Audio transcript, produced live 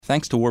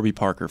Thanks to Warby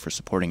Parker for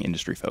supporting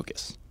Industry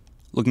Focus.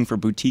 Looking for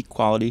boutique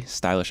quality,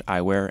 stylish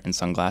eyewear and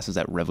sunglasses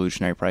at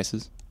revolutionary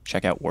prices?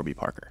 Check out Warby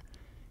Parker.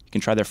 You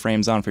can try their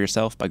frames on for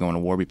yourself by going to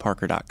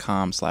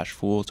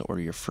warbyparker.com/fool to order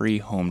your free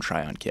home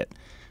try-on kit.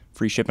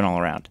 Free shipping all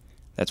around.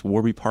 That's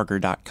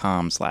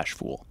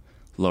warbyparker.com/fool,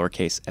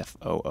 lowercase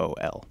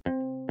FOOL.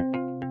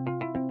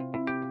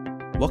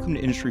 Welcome to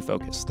Industry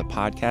Focus, the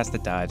podcast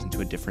that dives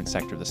into a different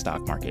sector of the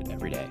stock market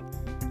every day.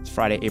 It's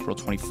Friday, April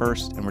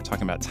 21st, and we're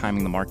talking about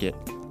timing the market.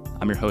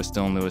 I'm your host,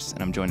 Dylan Lewis,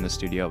 and I'm joined in the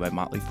studio by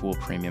Motley Fool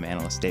Premium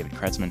Analyst David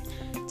Kretzmann.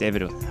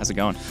 David, how's it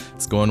going?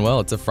 It's going well.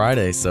 It's a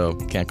Friday, so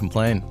can't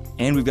complain.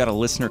 And we've got a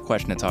listener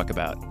question to talk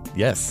about.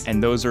 Yes.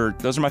 And those are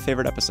my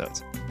favorite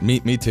episodes. Me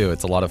too.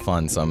 It's a lot of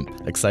fun, so I'm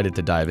excited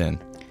to dive in.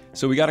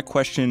 So we got a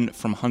question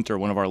from Hunter,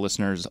 one of our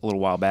listeners, a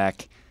little while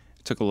back.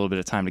 It took a little bit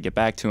of time to get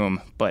back to him,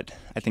 but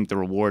I think the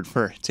reward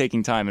for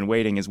taking time and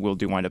waiting is we'll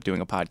wind up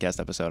doing a podcast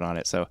episode on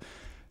it. So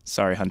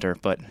sorry, Hunter,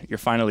 but you're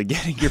finally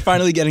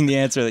getting the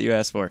answer that you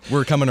asked for.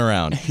 We're coming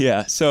around.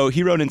 Yeah. So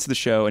he wrote into the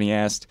show and he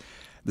asked,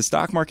 the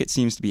stock market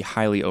seems to be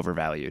highly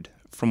overvalued.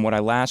 From what I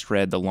last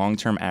read, the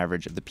long-term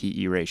average of the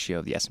PE ratio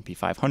of the S&P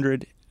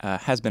 500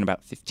 has been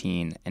about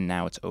 15, and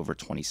now it's over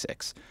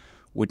 26.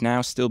 Would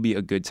now still be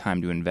a good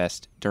time to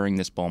invest during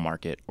this bull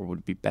market, or would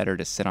it be better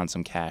to sit on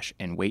some cash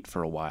and wait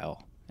for a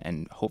while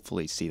and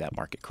hopefully see that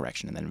market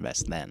correction and then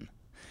invest then?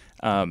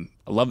 I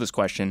love this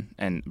question,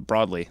 and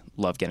broadly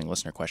love getting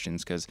listener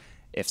questions, because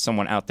if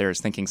someone out there is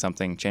thinking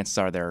something, chances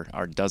are there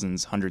are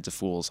dozens, hundreds of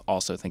fools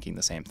also thinking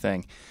the same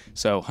thing.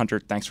 So, Hunter,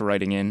 thanks for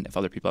writing in. If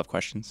other people have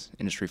questions,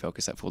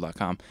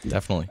 industryfocus@fool.com.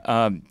 Definitely.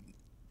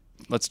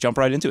 Let's jump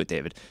right into it,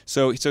 David.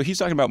 So he's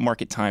talking about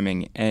market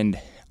timing, and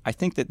I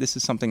think that this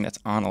is something that's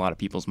on a lot of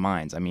people's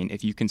minds. I mean,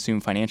 if you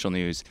consume financial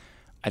news,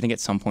 I think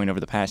at some point over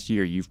the past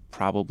year, you've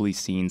probably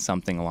seen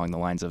something along the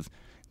lines of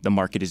the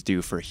market is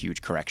due for a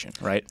huge correction,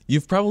 right?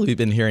 You've probably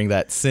been hearing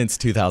that since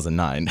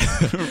 2009,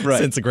 right.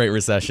 Since the Great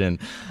Recession.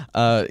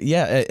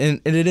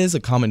 And it is a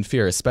common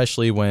fear,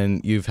 especially when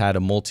you've had a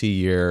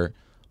multi-year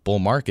bull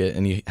market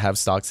and you have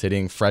stocks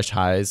hitting fresh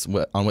highs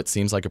on what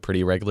seems like a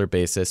pretty regular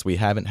basis. We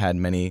haven't had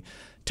many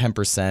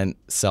 10%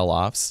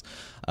 sell-offs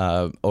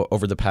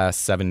over the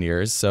past 7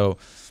 years. So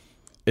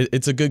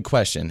it's a good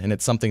question, and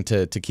it's something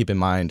to keep in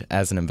mind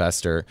as an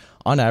investor.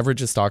 On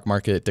average, the stock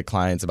market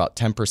declines about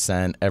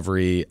 10%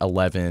 every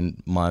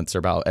 11 months or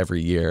about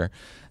every year.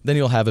 Then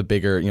you'll have a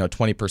bigger,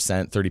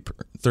 20%,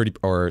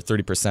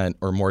 30%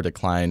 or more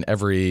decline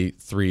every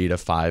 3 to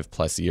 5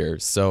 plus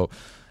years. So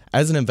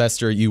as an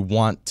investor, you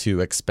want to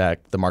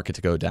expect the market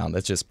to go down.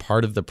 That's just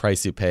part of the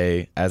price you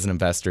pay as an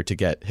investor to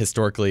get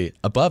historically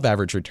above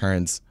average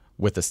returns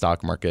with the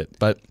stock market.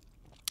 But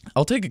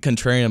I'll take a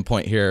contrarian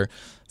point here,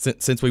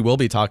 since we will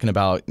be talking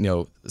about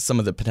some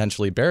of the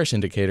potentially bearish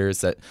indicators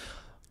that,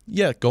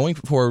 going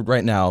forward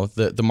right now,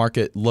 the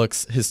market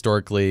looks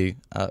historically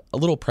a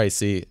little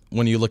pricey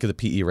when you look at the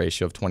PE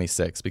ratio of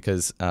 26,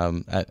 because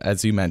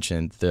as you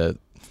mentioned, the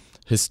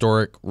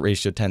historic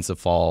ratio tends to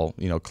fall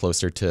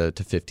closer to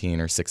 15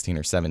 or 16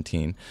 or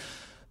 17.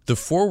 The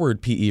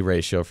forward PE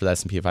ratio for the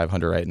S&P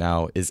 500 right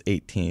now is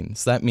 18.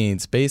 So that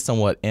means, based on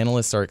what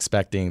analysts are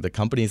expecting the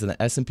companies in the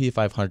S&P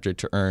 500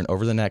 to earn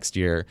over the next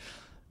year,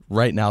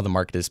 right now the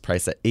market is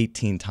priced at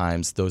 18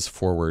 times those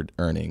forward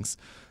earnings.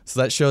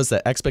 So that shows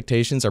that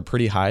expectations are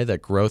pretty high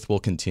that growth will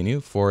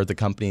continue for the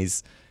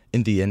companies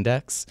in the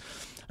index.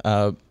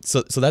 So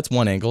that's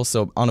one angle.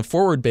 So on a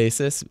forward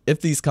basis,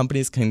 if these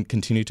companies can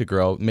continue to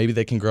grow, maybe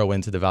they can grow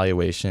into the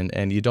valuation,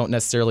 and you don't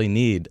necessarily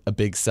need a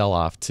big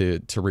sell-off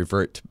to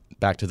revert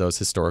back to those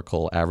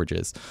historical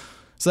averages.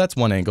 So that's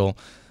one angle.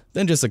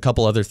 Then just a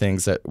couple other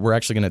things that we're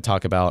actually going to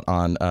talk about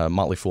on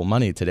Motley Fool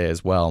Money today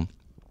as well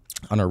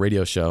on our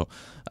radio show.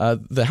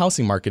 The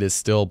housing market is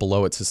still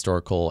below its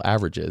historical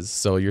averages.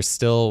 So you're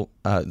still,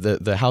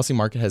 the housing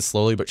market has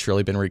slowly but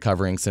surely been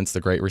recovering since the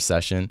Great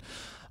Recession.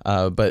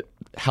 But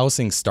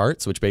housing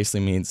starts, which basically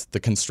means the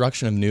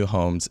construction of new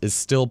homes, is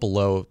still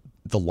below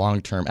the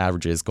long-term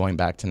averages going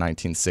back to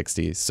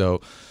 1960. So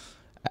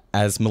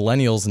as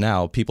millennials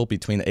now, people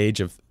between the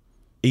age of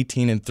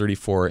 18 and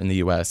 34 in the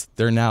U.S.,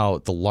 they're now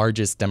the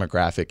largest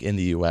demographic in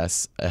the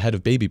U.S., ahead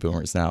of baby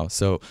boomers now.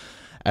 So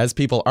as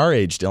people our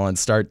age, Dylan,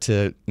 start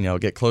to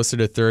get closer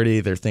to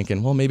 30, they're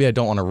thinking, well, maybe I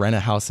don't want to rent a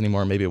house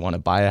anymore. Maybe I want to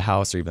buy a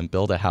house or even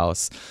build a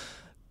house.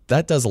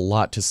 That does a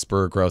lot to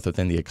spur growth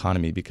within the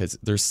economy, because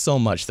there's so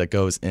much that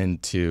goes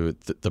into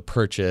the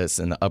purchase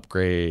and the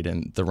upgrade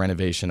and the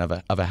renovation of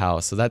a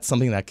house. So that's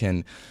something that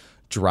can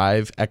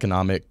drive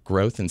economic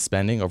growth and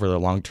spending over the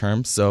long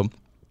term. So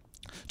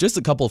just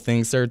a couple of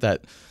things there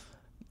that,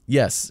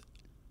 yes,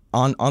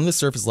 on the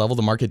surface level,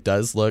 the market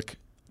does look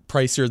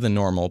pricier than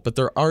normal, but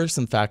there are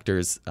some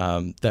factors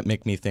that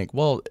make me think,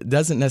 well, it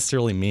doesn't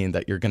necessarily mean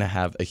that you're going to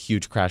have a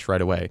huge crash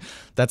right away.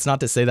 That's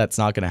not to say that's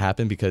not going to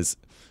happen, because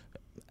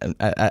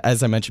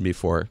as I mentioned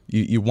before,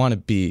 you want to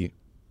be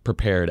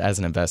prepared as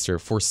an investor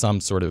for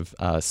some sort of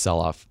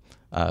sell-off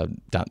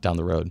down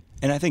the road.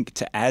 And I think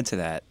to add to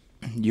that,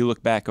 you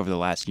look back over the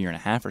last year and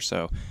a half or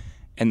so,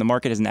 And the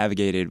market has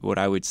navigated what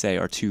I would say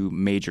are two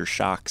major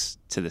shocks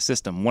to the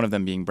system, one of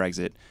them being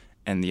Brexit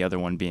and the other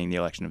one being the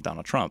election of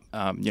Donald Trump.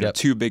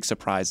 Two big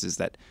surprises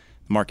that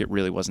the market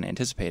really wasn't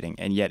anticipating,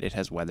 and yet it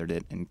has weathered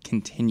it and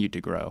continued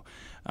to grow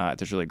at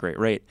this really great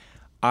rate.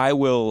 I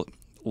will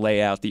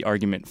lay out the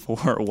argument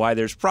for why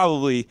there's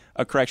probably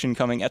a correction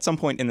coming at some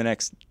point in the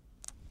next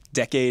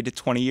decade,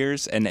 20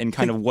 years, and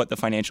kind of what the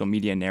financial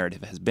media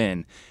narrative has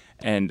been.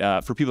 And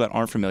for people that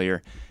aren't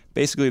familiar,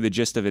 basically the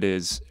gist of it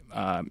is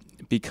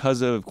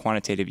because of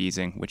quantitative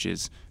easing, which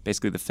is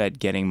basically the Fed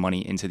getting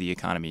money into the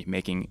economy,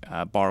 making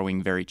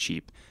borrowing very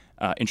cheap,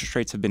 interest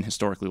rates have been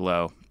historically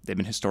low. They've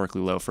been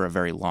historically low for a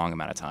very long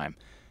amount of time.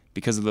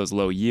 Because of those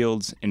low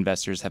yields,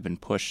 investors have been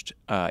pushed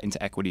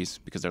into equities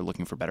because they're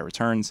looking for better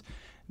returns.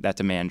 That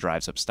demand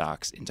drives up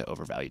stocks into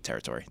overvalued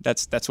territory.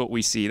 That's what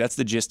we see. That's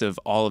the gist of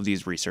all of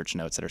these research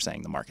notes that are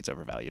saying the market's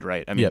overvalued,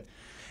 right? I mean,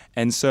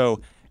 And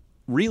so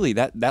really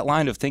that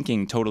line of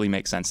thinking totally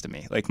makes sense to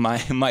me. Like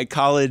my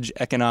college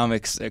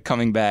economics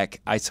coming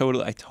back, I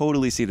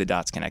totally see the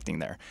dots connecting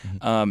there.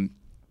 Mm-hmm.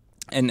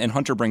 And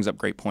Hunter brings up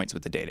great points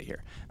with the data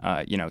here.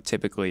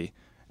 Typically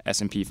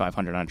S&P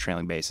 500 on a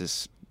trailing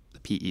basis, the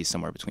PE is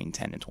somewhere between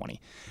 10 and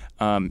 20.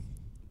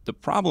 The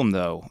problem,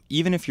 though,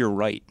 even if you're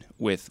right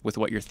with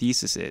what your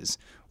thesis is,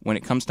 when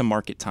it comes to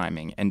market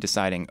timing and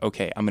deciding,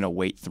 okay, I'm going to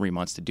wait 3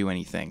 months to do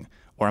anything,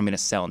 or I'm going to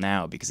sell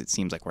now because it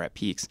seems like we're at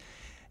peaks,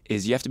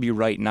 is you have to be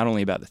right not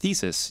only about the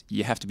thesis,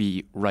 you have to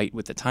be right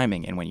with the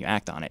timing and when you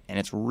act on it. And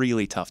it's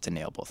really tough to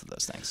nail both of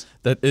those things.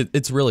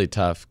 It's really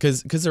tough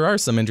because there are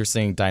some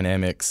interesting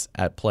dynamics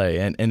at play.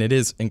 And it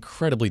is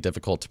incredibly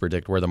difficult to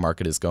predict where the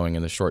market is going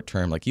in the short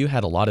term. Like you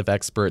had a lot of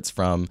experts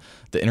from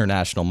the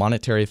International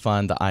Monetary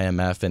Fund, the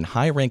IMF, and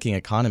high-ranking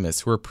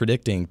economists who were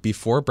predicting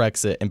before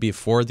Brexit and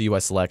before the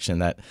U.S. election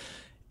that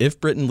if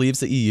Britain leaves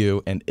the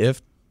EU and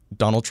if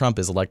Donald Trump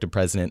is elected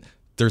president,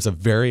 there's a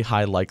very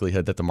high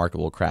likelihood that the market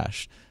will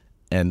crash.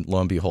 And lo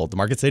and behold, the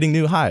market's hitting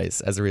new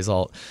highs as a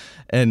result.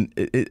 And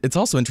it's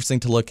also interesting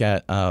to look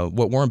at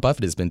what Warren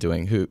Buffett has been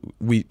doing, who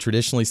we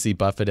traditionally see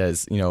Buffett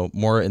as,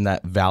 more in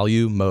that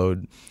value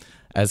mode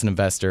as an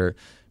investor.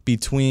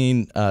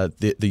 Between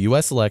the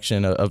U.S.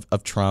 election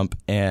of Trump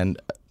and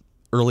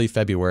early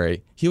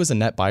February, he was a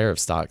net buyer of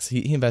stocks.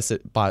 He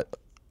bought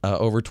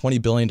over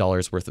 $20 billion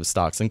worth of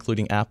stocks,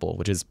 including Apple,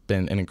 which has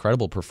been an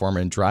incredible performer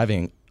and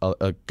driving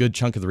a good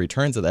chunk of the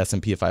returns of the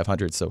S&P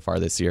 500 so far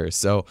this year.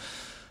 So,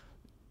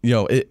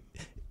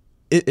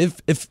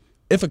 if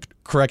a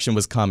correction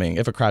was coming,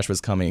 if a crash was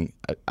coming,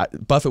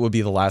 Buffett would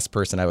be the last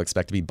person I would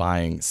expect to be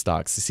buying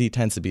stocks. He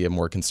tends to be a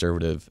more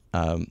conservative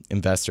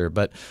investor.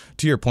 But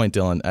to your point,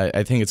 Dylan,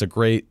 I think it's a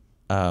great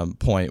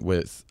point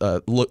with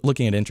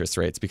looking at interest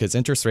rates, because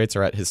interest rates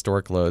are at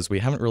historic lows. We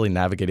haven't really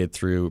navigated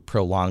through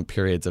prolonged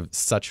periods of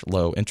such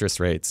low interest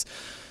rates.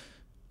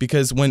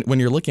 Because when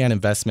you're looking at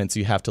investments,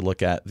 you have to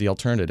look at the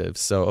alternatives.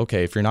 So,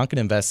 okay, if you're not going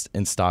to invest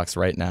in stocks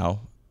right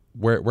now,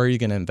 where are you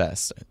going to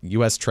invest?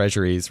 U.S.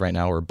 Treasuries right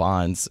now or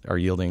bonds are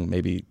yielding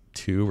maybe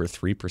 2 or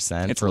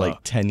 3% for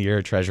like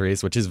 10-year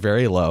Treasuries, which is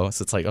very low.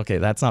 So it's like, okay,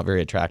 that's not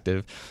very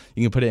attractive.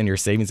 You can put it in your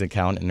savings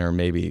account and earn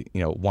maybe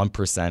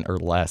 1% or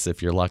less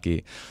if you're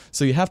lucky.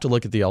 So you have to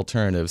look at the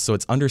alternatives. So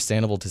it's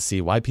understandable to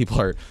see why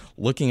people are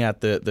looking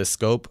at the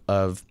scope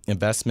of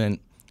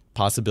investment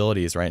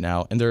possibilities right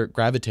now, and they're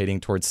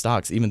gravitating towards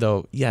stocks, even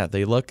though,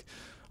 they look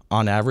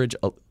on average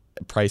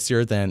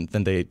pricier than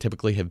they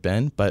typically have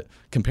been, but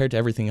compared to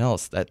everything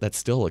else, that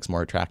still looks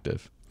more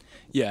attractive.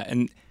 Yeah,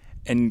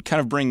 and kind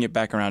of bringing it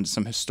back around to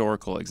some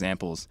historical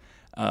examples,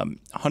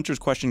 Hunter's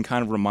question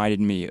kind of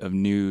reminded me of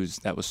news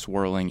that was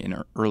swirling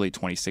in early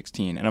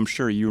 2016, and I'm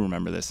sure you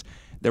remember this.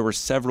 There were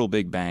several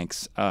big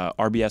banks.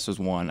 RBS was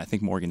one. I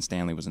think Morgan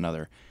Stanley was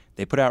another.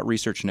 They put out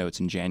research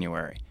notes in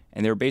January,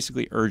 and they were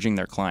basically urging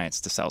their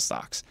clients to sell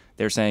stocks.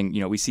 They're saying,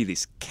 we see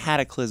these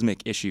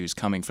cataclysmic issues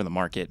coming for the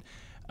market.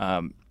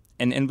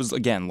 And it was,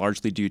 again,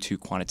 largely due to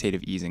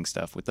quantitative easing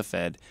stuff with the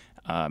Fed,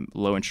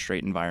 low interest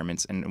rate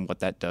environments, and what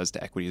that does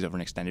to equities over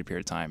an extended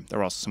period of time. There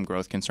were also some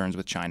growth concerns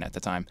with China at the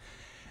time.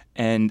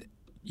 And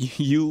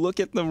you look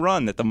at the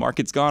run that the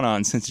market's gone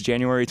on since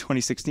January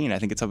 2016. I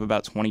think it's up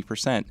about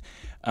 20%.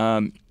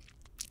 And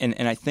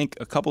I think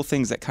a couple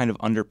things that kind of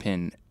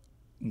underpin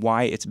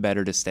why it's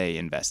better to stay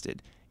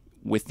invested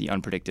with the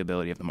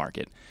unpredictability of the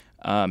market.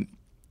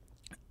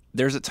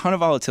 There's a ton of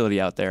volatility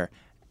out there.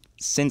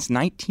 Since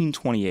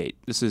 1928,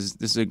 this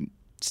is a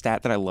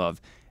stat that I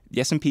love,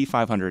 the S&P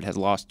 500 has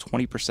lost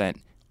 20%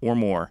 or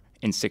more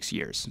in 6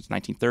 years. Since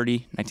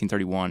 1930,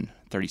 1931,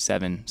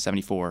 37,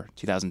 74,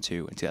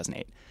 2002, and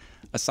 2008.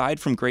 Aside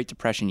from Great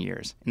Depression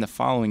years, in the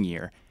following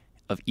year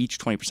of each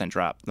 20%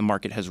 drop, the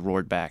market has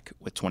roared back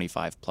with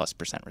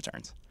 25+%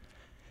 returns.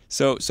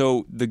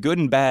 So the good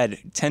and bad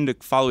tend to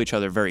follow each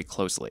other very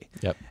closely.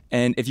 Yep.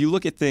 And if you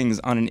look at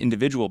things on an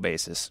individual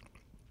basis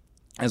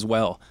as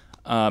well,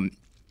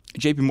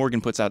 JP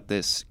Morgan puts out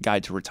this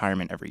guide to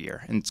retirement every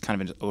year, and it's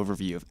kind of an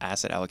overview of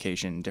asset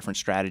allocation, different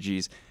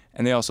strategies,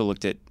 and they also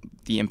looked at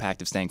the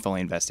impact of staying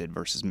fully invested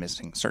versus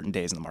missing certain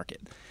days in the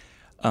market.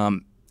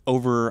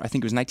 Over, I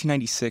think it was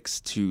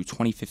 1996 to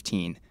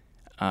 2015,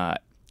 I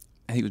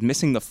think it was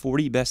missing the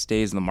 40 best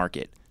days in the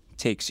market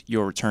takes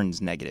your returns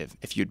negative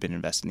if you'd been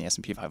invested in the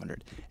S&P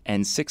 500.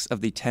 And 6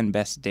 of the 10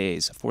 best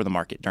days for the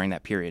market during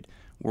that period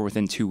were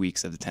within 2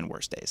 weeks of the 10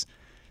 worst days.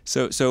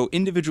 So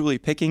individually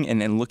picking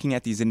and looking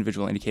at these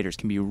individual indicators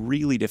can be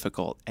really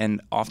difficult,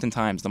 and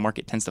oftentimes the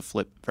market tends to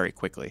flip very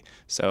quickly.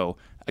 So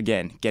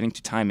again, getting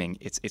to timing,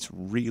 it's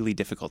really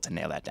difficult to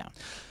nail that down.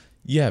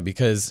 Yeah,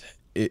 because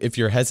if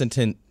you're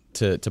hesitant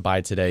to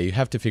buy today, you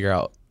have to figure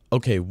out,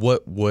 okay,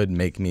 what would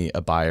make me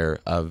a buyer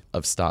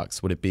of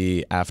stocks? Would it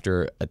be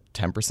after a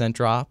 10%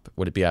 drop?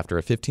 Would it be after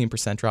a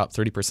 15% drop,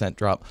 30%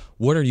 drop?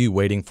 What are you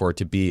waiting for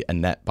to be a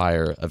net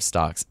buyer of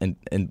stocks?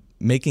 And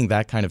making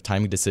that kind of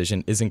timing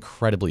decision is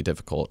incredibly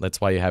difficult. That's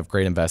why you have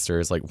great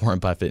investors like Warren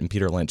Buffett and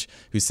Peter Lynch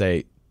who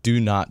say, do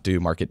not do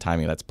market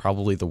timing. That's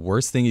probably the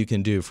worst thing you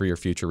can do for your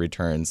future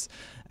returns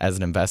as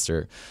an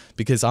investor.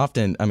 Because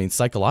often,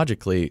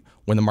 psychologically,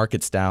 when the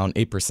market's down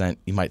 8%,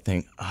 you might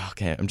think,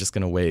 okay, I'm just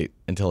going to wait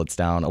until it's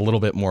down a little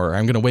bit more.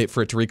 I'm going to wait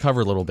for it to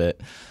recover a little bit.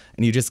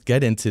 And you just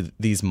get into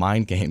these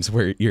mind games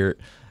where you're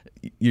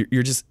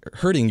just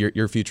hurting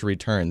your future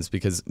returns,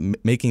 because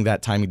making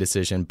that timing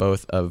decision,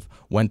 both of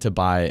when to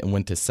buy and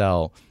when to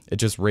sell, it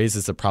just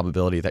raises the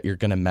probability that you're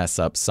going to mess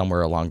up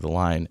somewhere along the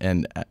line.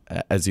 And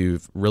as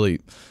you've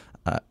really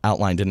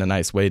outlined in a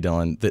nice way,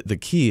 Dylan, the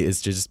key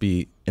is to just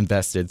be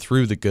invested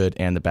through the good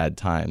and the bad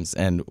times.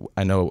 And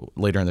I know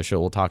later in the show,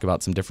 we'll talk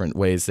about some different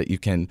ways that you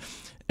can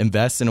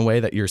invest in a way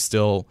that you're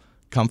still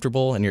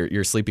comfortable and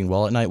you're sleeping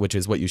well at night, which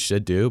is what you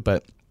should do.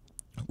 But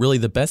really,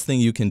 the best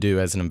thing you can do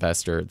as an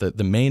investor,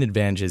 the main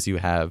advantages you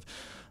have,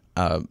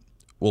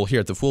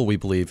 here at The Fool, we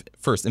believe,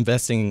 first,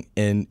 investing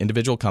in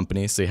individual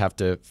companies. So you have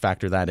to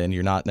factor that in.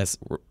 You're not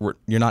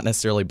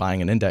necessarily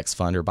buying an index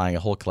fund or buying a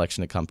whole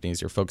collection of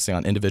companies. You're focusing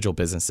on individual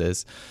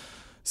businesses.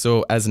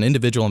 So as an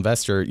individual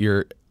investor,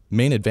 your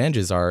main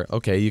advantages are,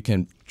 okay, you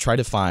can try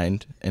to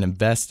find and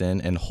invest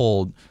in and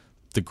hold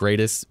the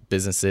greatest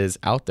businesses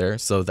out there.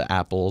 So the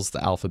Apples,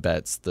 the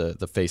Alphabets, the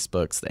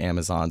Facebooks, the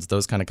Amazons,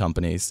 those kind of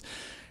companies.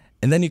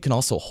 And then you can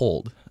also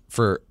hold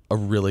for a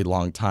really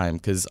long time,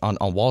 because on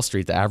Wall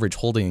Street, the average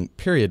holding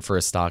period for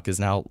a stock is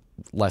now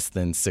less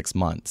than 6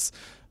 months.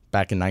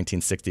 Back in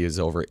 1960, it was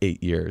over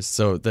 8 years.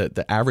 So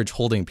the average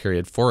holding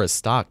period for a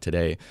stock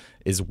today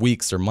is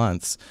weeks or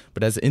months.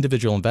 But as an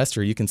individual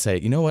investor, you can say,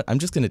 you know what, I'm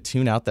just going to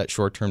tune out that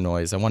short-term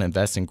noise. I want to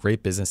invest in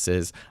great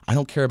businesses. I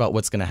don't care about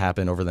what's going to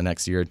happen over the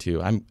next year or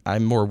two.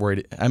 I'm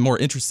more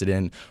interested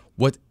in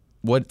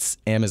what's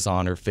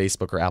Amazon or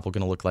Facebook or Apple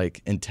going to look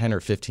like in 10 or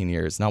 15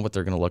 years, not what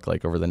they're going to look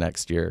like over the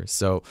next year.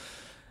 So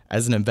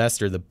as an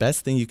investor, the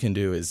best thing you can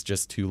do is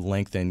just to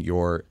lengthen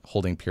your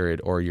holding period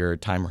or your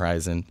time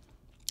horizon.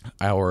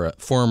 Our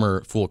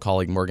former Fool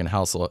colleague, Morgan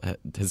Housel,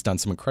 has done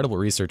some incredible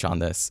research on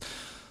this,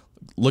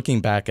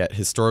 looking back at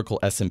historical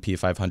S&P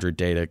 500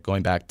 data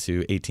going back to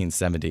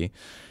 1870. And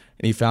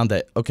he found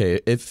that,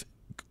 okay, if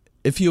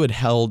you had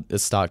held a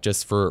stock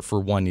just for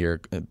 1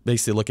 year,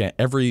 basically looking at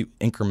every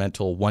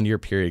incremental 1 year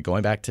period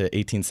going back to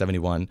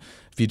 1871,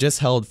 if you just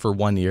held for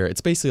 1 year,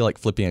 it's basically like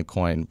flipping a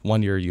coin.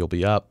 1 year you'll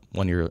be up,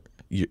 1 year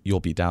you'll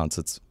be down.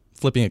 So it's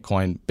flipping a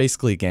coin,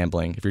 basically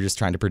gambling if you're just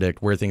trying to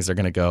predict where things are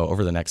going to go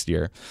over the next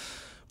year.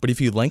 But if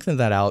you lengthen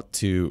that out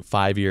to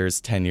 5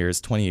 years, 10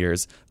 years, 20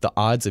 years, the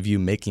odds of you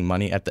making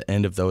money at the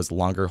end of those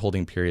longer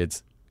holding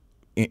periods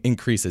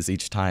increases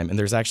each time. And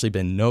there's actually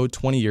been no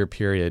 20-year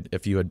period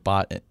if you had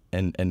bought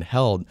and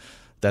held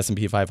the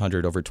S&P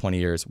 500 over 20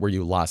 years where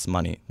you lost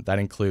money.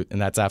 And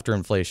that's after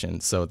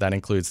inflation. So that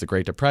includes the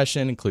Great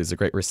Depression, includes the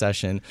Great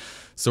Recession.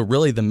 So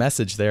really the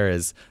message there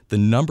is the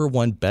number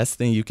one best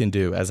thing you can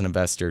do as an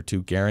investor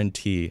to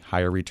guarantee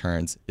higher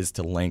returns is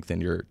to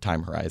lengthen your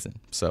time horizon.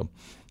 So,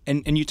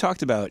 and you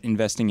talked about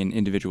investing in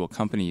individual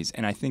companies,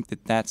 and I think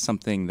that that's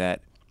something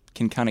that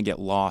can kind of get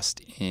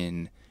lost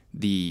in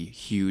the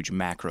huge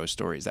macro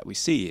stories that we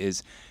see.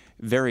 Is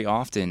very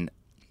often,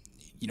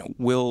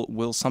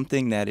 will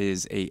something that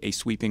is a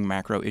sweeping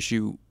macro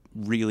issue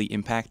really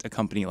impact a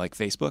company like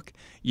Facebook?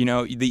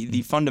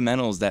 The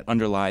fundamentals that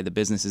underlie the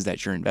businesses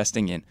that you're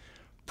investing in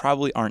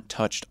probably aren't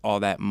touched all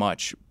that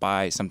much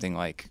by something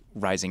like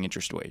rising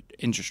interest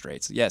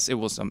rates. Yes, it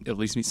will at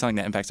least be something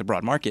that impacts the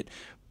broad market,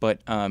 but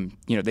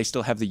they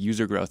still have the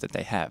user growth that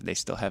they have. They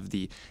still have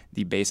the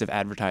base of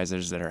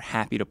advertisers that are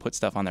happy to put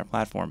stuff on their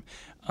platform.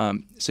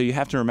 So you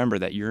have to remember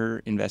that you're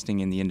investing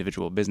in the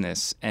individual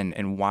business,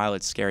 and while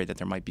it's scary that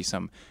there might be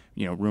some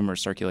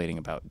rumors circulating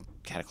about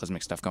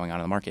cataclysmic stuff going on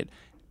in the market,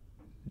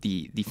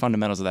 the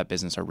fundamentals of that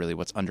business are really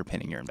what's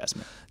underpinning your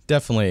investment.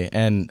 Definitely.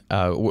 And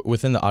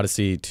within the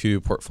Odyssey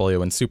 2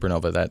 portfolio and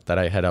Supernova that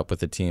I head up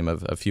with a team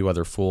of a few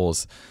other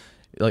fools,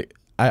 like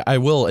I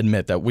will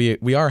admit that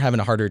we are having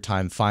a harder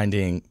time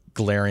finding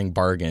glaring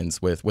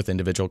bargains with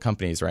individual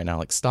companies right now.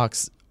 Like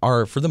stocks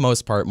are, for the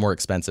most part, more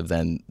expensive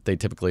than they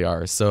typically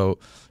are. So,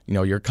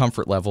 your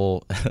comfort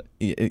level,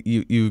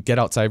 you get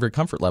outside of your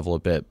comfort level a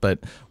bit. But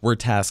we're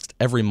tasked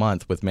every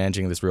month with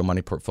managing this real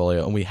money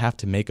portfolio, and we have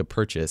to make a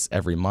purchase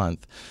every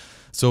month.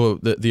 So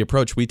the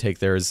approach we take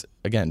there is,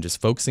 again,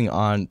 just focusing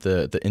on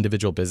the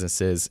individual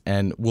businesses,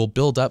 and we'll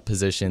build up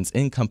positions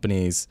in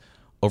companies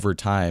over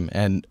time.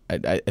 And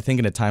I think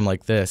in a time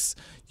like this,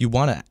 you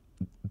want to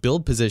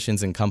build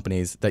positions in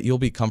companies that you'll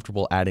be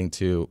comfortable adding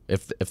to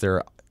if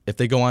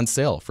they go on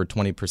sale for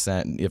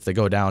 20%, if they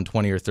go down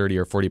 20 or 30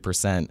 or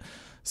 40%.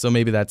 So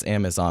maybe that's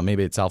Amazon,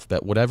 maybe it's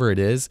Alphabet, whatever it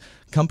is,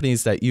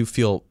 companies that you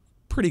feel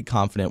pretty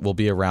confident will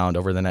be around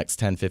over the next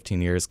 10,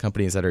 15 years,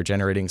 companies that are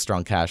generating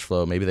strong cash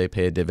flow, maybe they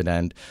pay a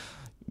dividend.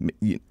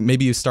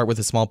 Maybe you start with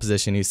a small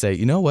position, you say,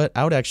 you know what,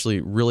 I would actually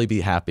really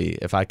be happy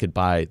if I could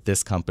buy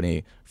this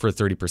company for a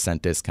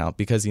 30% discount,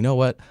 because you know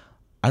what,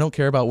 I don't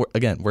care about,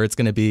 where it's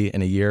going to be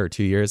in a year or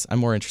 2 years. I'm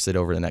more interested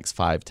over the next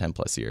 5, 10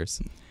 plus years.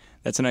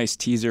 That's a nice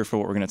teaser for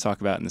what we're going to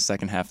talk about in the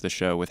second half of the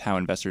show with how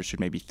investors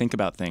should maybe think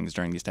about things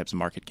during these types of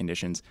market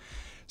conditions.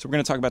 So we're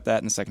going to talk about that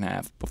in the second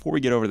half. Before we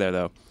get over there,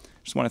 though,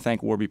 I just want to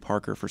thank Warby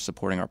Parker for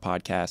supporting our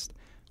podcast.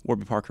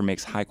 Warby Parker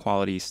makes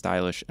high-quality,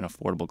 stylish, and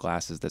affordable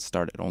glasses that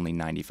start at only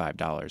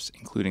 $95,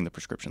 including the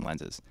prescription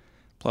lenses.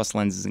 Plus,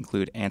 lenses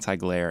include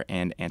anti-glare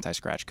and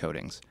anti-scratch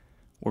coatings.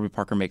 Warby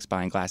Parker makes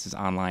buying glasses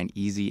online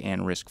easy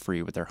and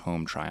risk-free with their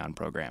home try-on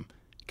program.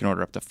 You can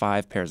order up to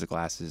 5 pairs of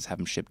glasses, have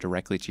them shipped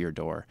directly to your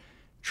door.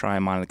 Try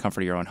them on in the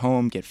comfort of your own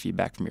home, get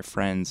feedback from your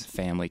friends,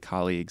 family,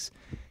 colleagues.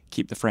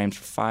 Keep the frames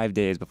for 5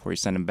 days before you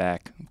send them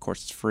back. Of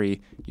course, it's free,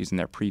 using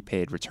their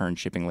prepaid return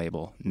shipping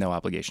label, no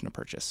obligation to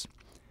purchase.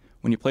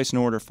 When you place an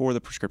order for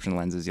the prescription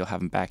lenses, you'll have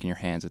them back in your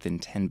hands within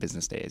 10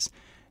 business days.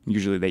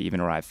 Usually they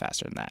even arrive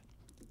faster than that.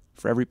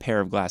 For every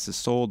pair of glasses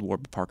sold,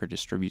 Warby Parker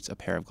distributes a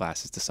pair of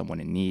glasses to someone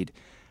in need.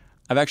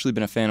 I've actually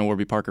been a fan of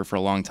Warby Parker for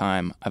a long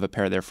time. I have a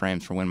pair of their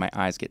frames for when my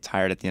eyes get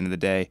tired at the end of the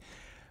day.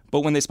 But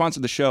when they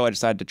sponsored the show, I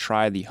decided to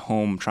try the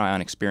home try-on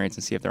experience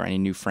and see if there are any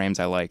new frames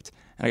I liked.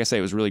 And like I say,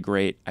 it was really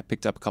great. I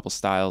picked up a couple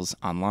styles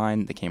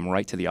online. They came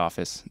right to the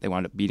office. They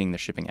wound up beating the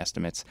shipping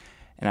estimates.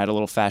 And I had a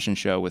little fashion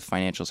show with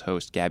Financials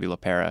host Gabby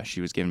LaPera.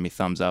 She was giving me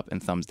thumbs up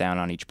and thumbs down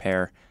on each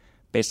pair.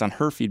 Based on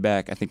her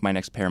feedback, I think my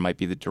next pair might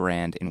be the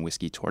Durand in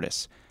Whiskey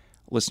Tortoise.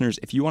 Listeners,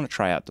 if you want to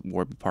try out the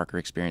Warby Parker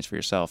experience for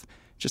yourself,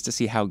 just to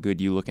see how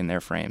good you look in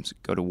their frames,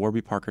 go to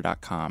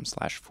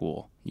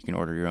warbyparker.com/fool. You can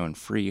order your own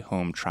free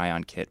home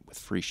try-on kit with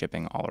free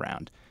shipping all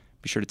around.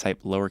 Be sure to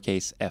type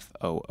lowercase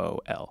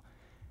FOOL.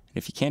 And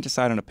if you can't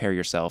decide on a pair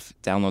yourself,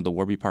 download the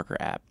Warby Parker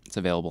app. It's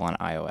available on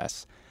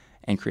iOS.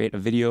 And create a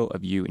video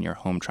of you in your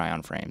home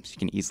try-on frames. You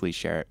can easily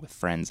share it with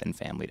friends and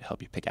family to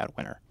help you pick out a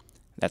winner.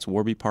 That's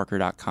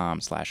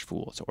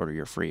warbyparker.com/fool to order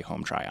your free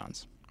home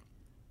try-ons.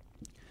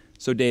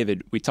 So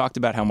David, we talked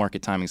about how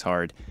market timing's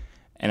hard,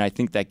 and I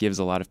think that gives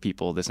a lot of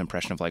people this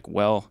impression of like,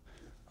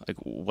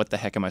 what the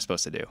heck am I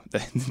supposed to do?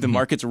 The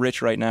market's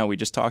rich right now. We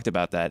just talked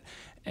about that.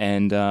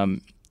 And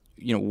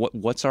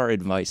what's our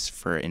advice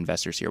for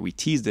investors here? We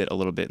teased it a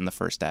little bit in the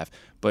first half,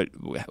 but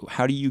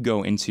how do you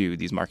go into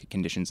these market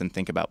conditions and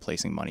think about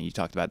placing money? You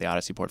talked about the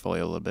Odyssey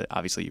portfolio a little bit.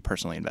 Obviously, you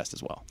personally invest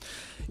as well.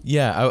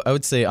 Yeah, I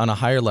would say on a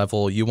higher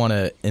level, you want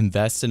to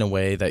invest in a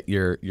way that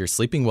you're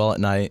sleeping well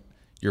at night.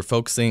 You're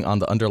focusing on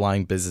the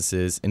underlying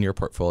businesses in your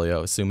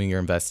portfolio, assuming you're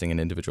investing in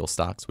individual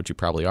stocks, which you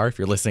probably are if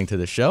you're listening to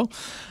this show.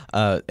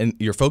 And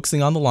you're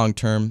focusing on the long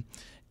term,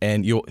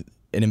 and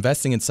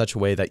investing in such a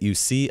way that you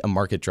see a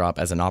market drop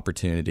as an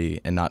opportunity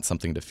and not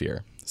something to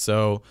fear.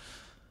 So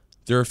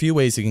there are a few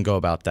ways you can go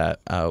about that.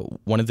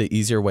 One of the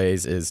easier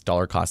ways is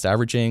dollar cost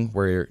averaging,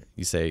 where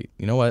you say,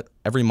 you know what,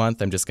 every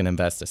month I'm just going to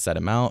invest a set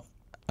amount.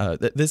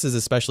 This is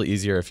especially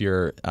easier if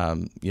you're,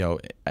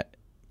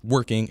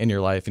 working in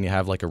your life and you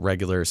have like a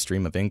regular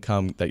stream of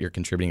income that you're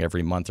contributing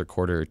every month or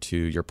quarter to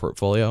your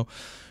portfolio.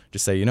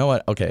 Just say, you know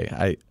what,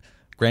 okay,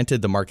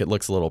 granted the market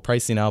looks a little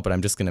pricey now, but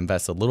I'm just going to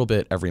invest a little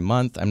bit every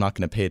month. I'm not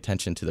going to pay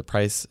attention to the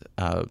price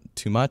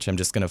too much. I'm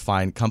just going to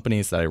find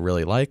companies that I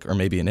really like, or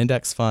maybe an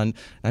index fund.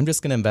 And I'm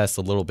just going to invest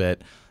a little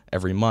bit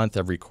every month,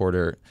 every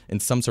quarter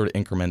in some sort of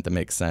increment that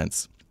makes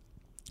sense.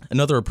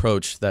 Another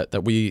approach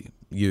that we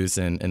use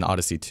in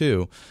Odyssey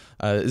 2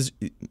 is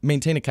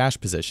maintain a cash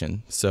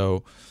position.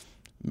 So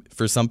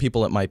for some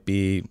people, it might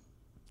be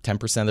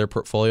 10% of their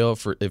portfolio.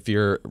 If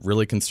you're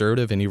really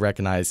conservative and you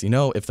recognize,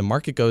 if the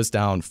market goes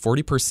down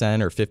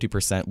 40% or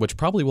 50%, which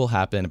probably will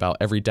happen about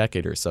every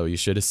decade or so, you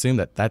should assume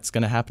that that's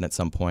going to happen at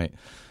some point.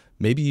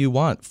 Maybe you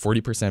want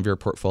 40% of your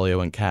portfolio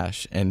in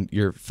cash, and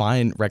you're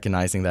fine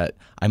recognizing that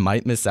I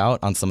might miss out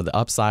on some of the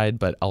upside,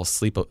 but I'll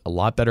sleep a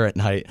lot better at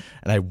night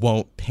and I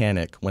won't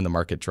panic when the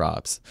market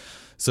drops.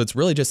 So it's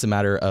really just a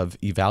matter of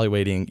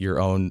evaluating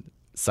your own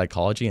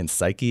psychology and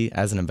psyche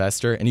as an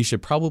investor, and you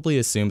should probably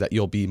assume that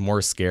you'll be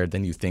more scared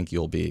than you think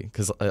you'll be,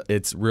 because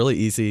it's really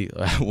easy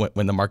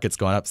when the market's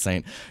going up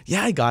saying,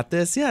 yeah, I got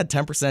this,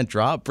 10%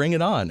 drop, bring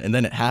it on, and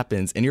then it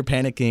happens and you're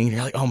panicking and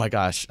you're like, oh my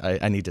gosh,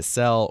 I need to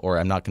sell or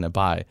I'm not going to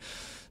buy.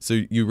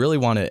 So you really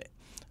want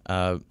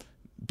to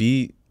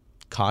be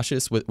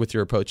cautious with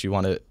your approach. You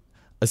want to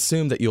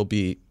assume that you'll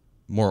be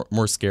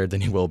more scared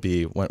than you will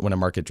be when a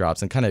market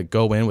drops, and kind of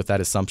go in with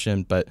that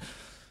assumption. But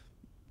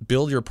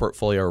build your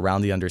portfolio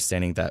around the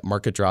understanding that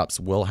market drops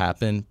will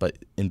happen, but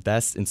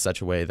invest in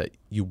such a way that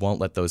you won't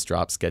let those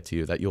drops get to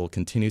you, that you'll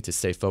continue to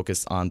stay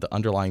focused on the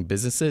underlying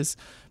businesses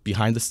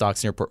behind the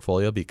stocks in your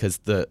portfolio, because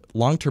the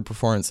long-term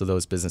performance of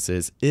those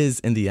businesses is,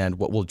 in the end,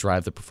 what will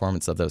drive the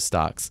performance of those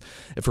stocks.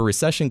 If a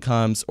recession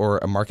comes or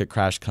a market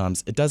crash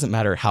comes, it doesn't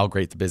matter how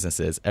great the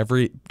business is.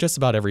 Just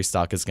about every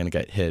stock is going to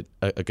get hit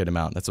a good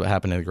amount. That's what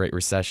happened in the Great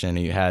Recession. And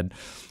you had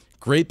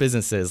great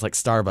businesses like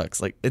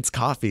Starbucks, like it's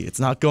coffee, it's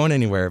not going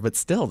anywhere, but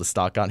still the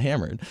stock got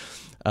hammered.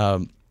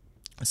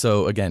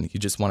 So again, you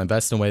just want to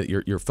invest in a way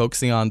that you're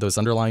focusing on those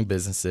underlying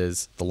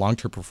businesses, the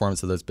long-term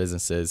performance of those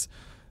businesses,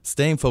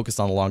 staying focused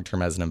on the long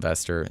term as an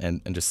investor,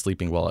 and just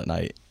sleeping well at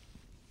night.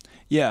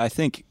 Yeah, I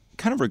think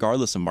kind of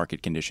regardless of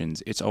market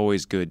conditions, it's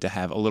always good to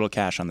have a little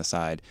cash on the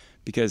side,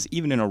 because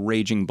even in a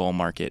raging bull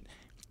market,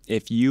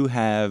 if you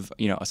have,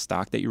 a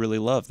stock that you really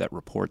love that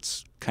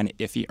reports kind of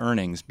iffy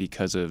earnings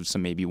because of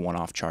some maybe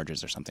one-off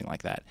charges or something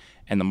like that,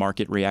 and the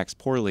market reacts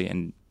poorly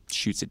and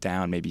shoots it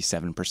down maybe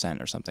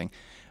 7% or something,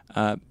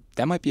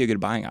 that might be a good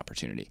buying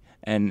opportunity.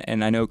 And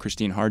I know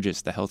Christine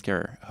Hargis, the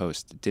healthcare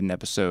host, did an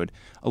episode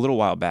a little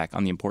while back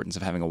on the importance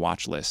of having a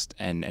watch list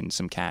and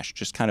some cash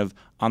just kind of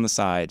on the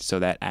side, so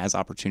that as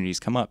opportunities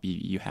come up,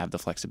 you have the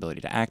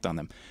flexibility to act on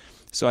them.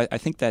 So I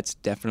think that's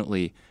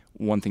definitely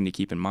one thing to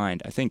keep in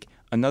mind. I think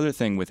another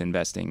thing with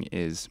investing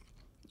is,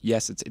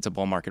 yes, it's a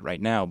bull market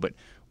right now, but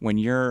when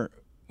you're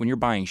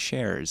buying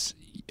shares,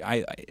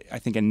 I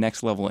think a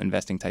next level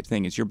investing type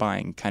thing is you're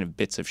buying kind of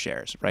bits of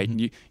shares, right?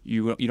 Mm-hmm.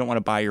 You don't want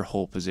to buy your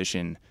whole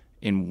position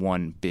in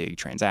one big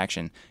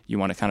transaction. You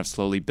want to kind of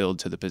slowly build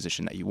to the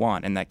position that you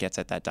want, and that gets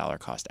at that dollar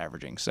cost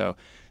averaging. So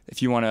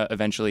if you want to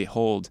eventually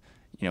hold,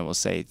 we'll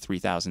say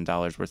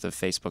 $3,000 worth of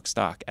Facebook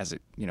stock as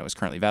it, is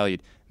currently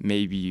valued,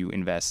 maybe you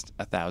invest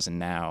 $1,000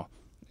 now,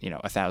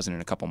 $1,000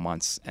 in a couple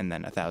months, and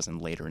then $1,000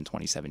 later in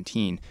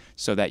 2017,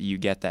 so that you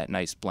get that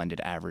nice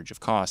blended average of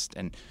cost,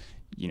 and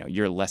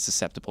you're less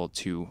susceptible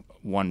to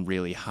one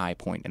really high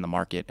point in the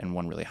market and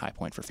one really high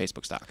point for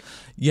Facebook stock.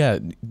 Yeah,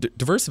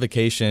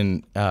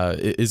 diversification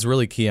is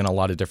really key on a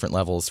lot of different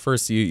levels.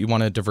 First, you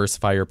want to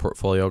diversify your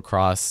portfolio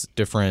across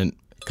different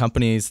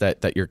companies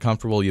that you're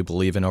comfortable, you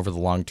believe in over the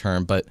long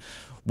term. But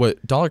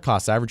what dollar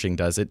cost averaging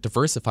does, it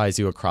diversifies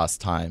you across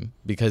time.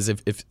 Because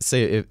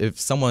if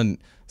someone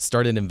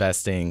started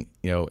investing,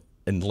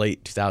 in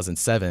late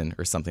 2007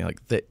 or something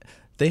like that,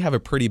 they have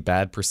a pretty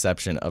bad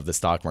perception of the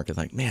stock market.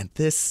 Like, man,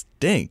 this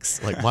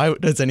stinks. Like, why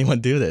does anyone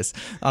do this?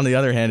 On the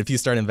other hand, if you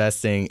start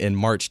investing in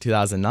March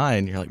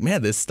 2009, you're like,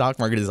 man, this stock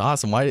market is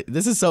awesome. Why?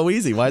 This is so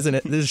easy. Why isn't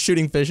it? This is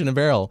shooting fish in a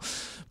barrel.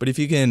 But if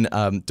you can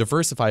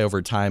diversify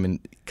over time and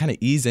kind of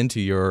ease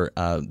into your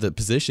the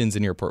positions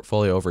in your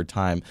portfolio over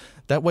time,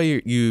 that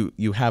way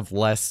you have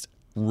less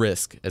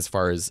risk as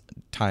far as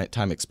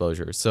time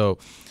exposure. So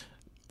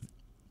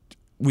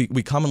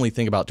we commonly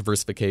think about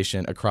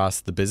diversification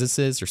across the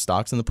businesses or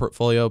stocks in the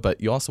portfolio,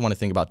 but you also want to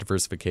think about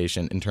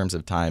diversification in terms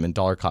of time, and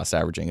dollar cost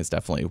averaging is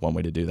definitely one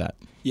way to do that.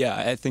 Yeah,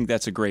 I think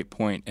that's a great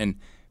point. And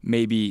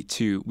maybe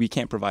we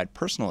can't provide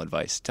personal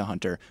advice to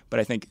Hunter, but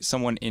I think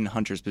someone in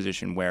Hunter's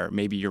position where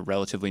maybe you're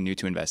relatively new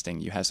to investing,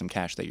 you have some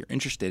cash that you're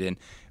interested in,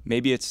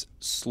 maybe it's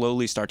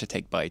slowly start to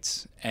take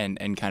bites and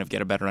kind of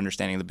get a better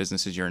understanding of the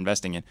businesses you're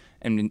investing in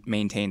and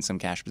maintain some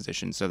cash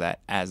position, so that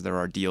as there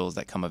are deals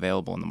that come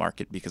available in the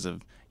market because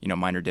of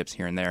minor dips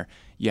here and there,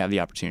 you have the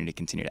opportunity to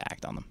continue to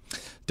act on them.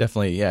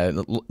 Definitely, yeah.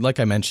 Like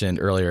I mentioned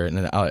earlier,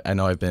 and I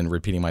know I've been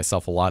repeating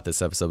myself a lot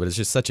this episode, but it's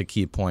just such a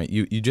key point.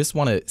 You just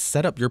want to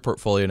set up your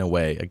portfolio in a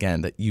way, again,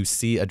 that you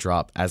see a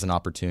drop as an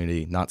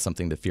opportunity, not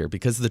something to fear,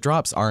 because the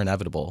drops are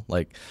inevitable.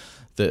 Like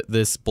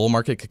this bull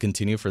market could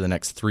continue for the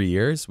next 3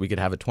 years. We could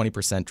have a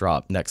 20%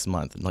 drop next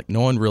month. And like, no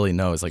one really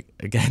knows. Like,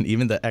 again,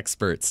 even the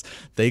experts,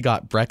 they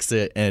got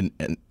Brexit and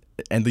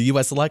the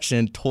U.S.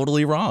 election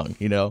totally wrong,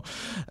 and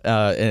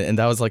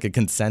that was like a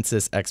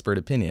consensus expert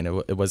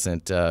opinion. It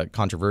wasn't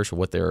controversial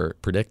what they were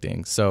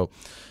predicting. So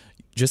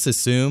just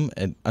assume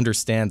and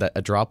understand that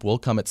a drop will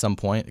come at some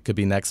point. It could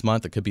be next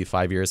month. It could be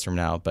 5 years from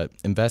now. But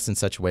invest in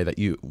such a way that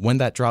when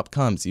that drop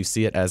comes, you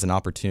see it as an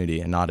opportunity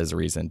and not as a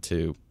reason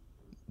to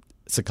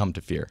succumb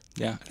to fear.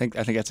 Yeah, I think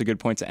that's a good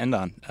point to end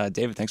on.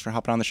 David, thanks for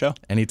hopping on the show.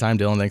 Anytime,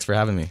 Dylan. Thanks for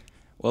having me.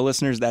 Well,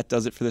 listeners, that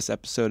does it for this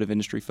episode of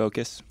Industry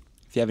Focus.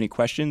 If you have any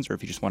questions, or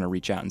if you just want to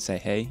reach out and say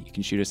hey, you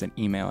can shoot us an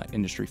email at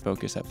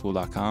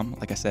industryfocus@fool.com.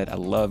 Like I said, I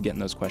love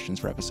getting those questions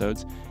for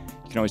episodes.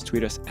 You can always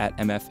tweet us at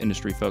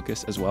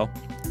MFIndustryFocus as well.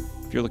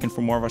 If you're looking for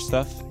more of our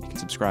stuff, you can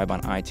subscribe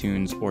on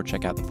iTunes or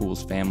check out the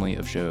Fool's family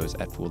of shows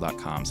at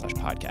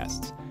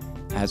fool.com/podcasts.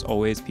 As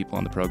always, people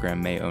on the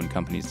program may own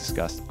companies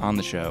discussed on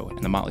the show,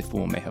 and the Motley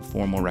Fool may have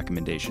formal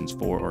recommendations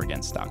for or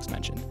against stocks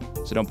mentioned.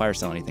 So don't buy or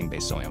sell anything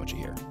based solely on what you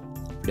hear.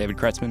 For David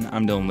Kretzmann,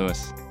 I'm Dylan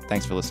Lewis.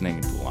 Thanks for listening,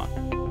 and Fool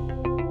on.